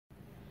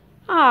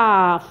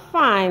Ah,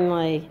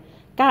 finally.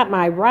 Got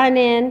my run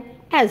in,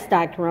 as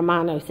Dr.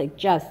 Romano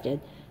suggested.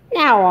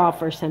 Now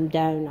offer some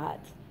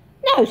donuts.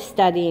 No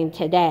studying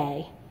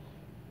today.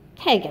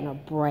 Taking a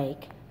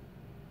break.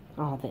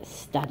 All this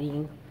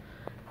studying.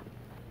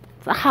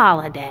 It's the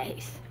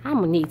holidays. I'm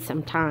going to need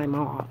some time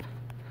off.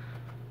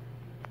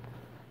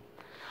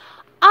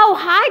 Oh,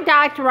 hi,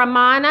 Dr.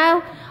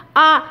 Romano.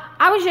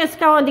 I was just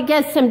going to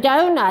get some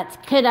donuts.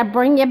 Could I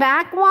bring you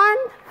back one?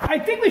 I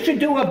think we should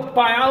do a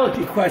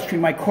biology question,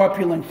 my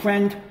corpulent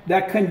friend,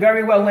 that can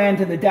very well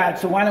land in the DAT,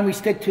 so why don't we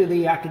stick to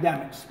the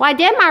academics? Well, I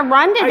did my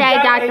run today,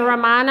 Dr.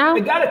 Romano. I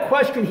got a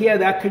question here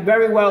that could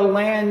very well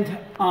land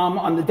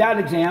on the DAT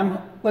exam.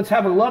 Let's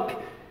have a look. It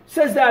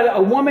says that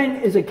a woman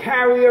is a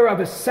carrier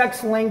of a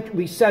sex-linked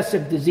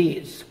recessive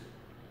disease.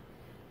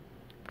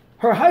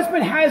 Her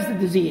husband has the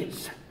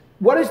disease.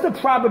 What is the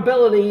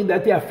probability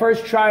that their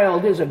first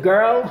child is a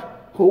girl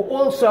who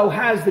also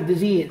has the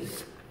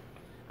disease?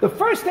 The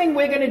first thing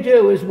we're going to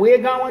do is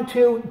we're going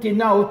to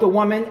denote the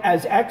woman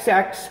as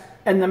XX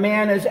and the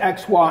man as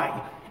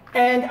XY.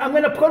 And I'm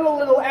going to put a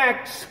little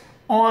X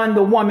on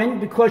the woman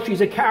because she's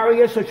a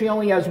carrier, so she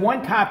only has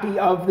one copy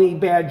of the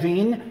bad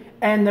gene.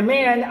 And the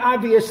man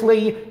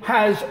obviously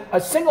has a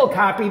single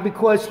copy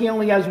because he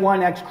only has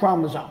one X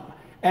chromosome.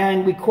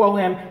 And we call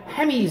him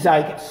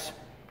hemizygous.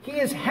 He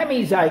is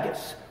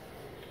hemizygous.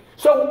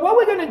 So what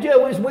we're going to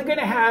do is we're going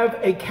to have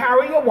a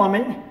carrier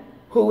woman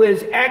who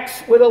is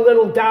X with a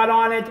little dot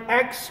on it,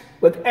 X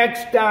with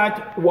X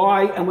dot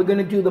Y, and we're going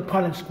to do the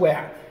Punnett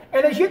square.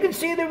 And as you can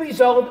see the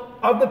result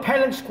of the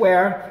Punnett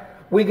square,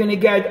 we're going to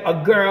get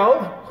a girl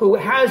who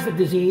has the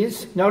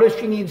disease. Notice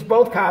she needs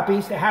both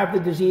copies to have the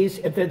disease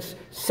if it's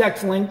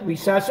sex-linked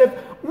recessive.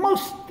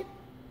 Most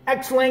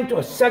X-linked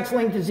or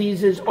sex-linked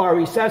diseases are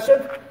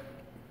recessive.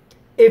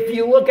 If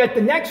you look at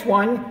the next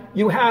one,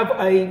 you have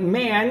a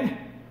man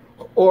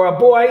or a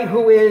boy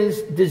who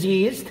is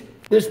diseased.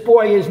 This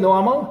boy is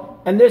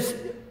normal, and this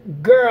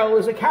girl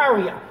is a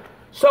carrier.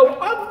 So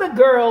of the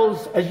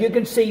girls, as you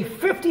can see,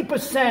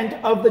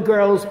 50% of the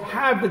girls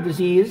have the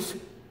disease,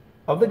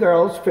 of the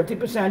girls,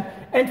 50%,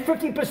 and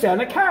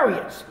 50% are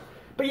carriers.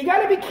 But you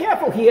got to be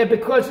careful here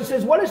because it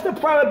says, what is the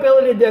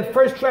probability that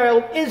first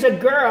child is a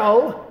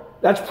girl?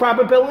 That's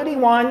probability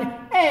 1,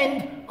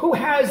 and who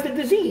has the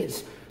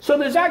disease. So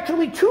there's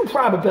actually 2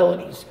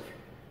 probabilities.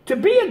 To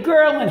be a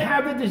girl and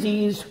have the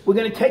disease, we're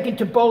going to take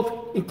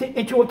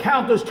into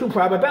account those 2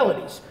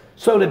 probabilities.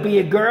 So to be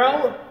a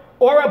girl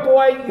or a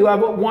boy, you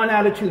have a 1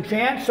 out of 2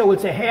 chance. So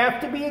it's a half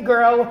to be a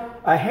girl,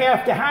 a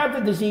half to have the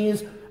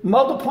disease.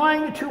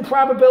 Multiplying the 2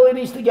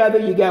 probabilities together,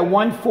 you get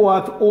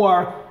 1/4,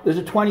 or there's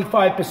a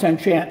 25%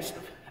 chance.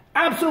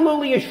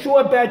 Absolutely a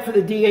sure bet for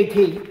the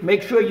DAT.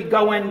 Make sure you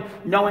go in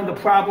knowing the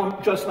problem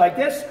just like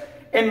this.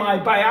 In my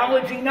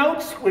biology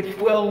notes, which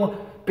will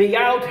be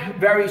out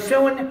very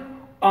soon,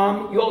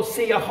 you'll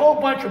see a whole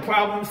bunch of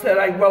problems that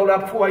I wrote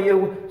up for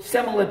you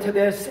similar to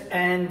this,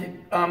 and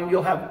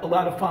you'll have a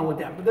lot of fun with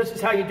them. But this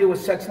is how you do a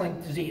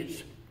sex-linked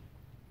disease.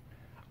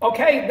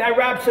 Okay, that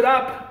wraps it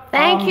up.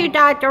 Thank you,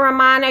 Dr.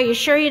 Romano. You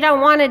sure you don't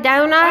want a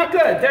donut? I'm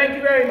good. Thank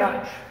you very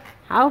much.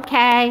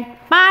 Okay.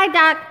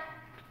 Bye,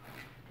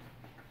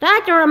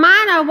 Dr.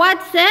 Romano,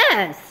 what's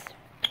this?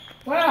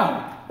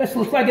 Wow, this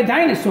looks like a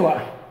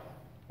dinosaur.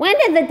 When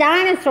did the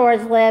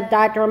dinosaurs live,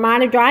 Dr.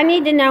 Romano? Do I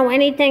need to know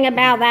anything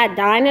about that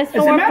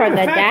dinosaur for the DAT? As a matter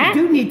of fact,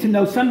 you do need to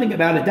know something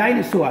about a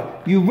dinosaur.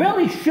 You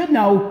really should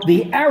know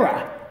the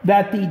era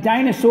that the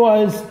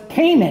dinosaurs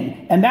came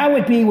in, and that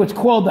would be what's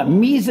called the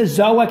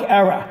Mesozoic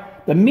era.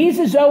 The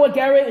Mesozoic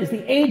era is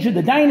the age of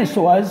the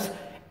dinosaurs,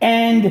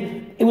 and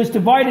it was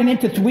divided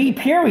into 3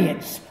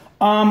 periods.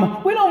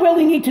 We don't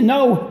really need to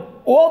know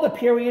all the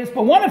periods,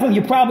 but one of them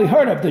you probably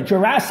heard of, the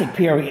Jurassic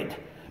period.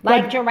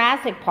 Like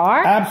Jurassic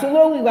Park?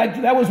 Absolutely.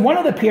 Like that was one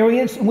of the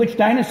periods in which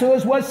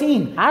dinosaurs were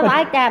seen. I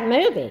like that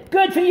movie.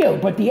 Good for you.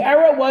 But the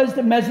era was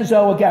the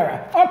Mesozoic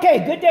era.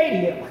 Okay, good day to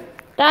you.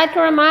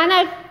 Dr.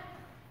 Romano,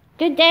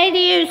 good day to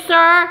you,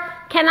 sir.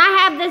 Can I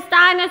have this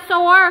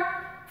dinosaur?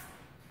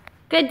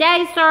 Good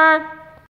day, sir.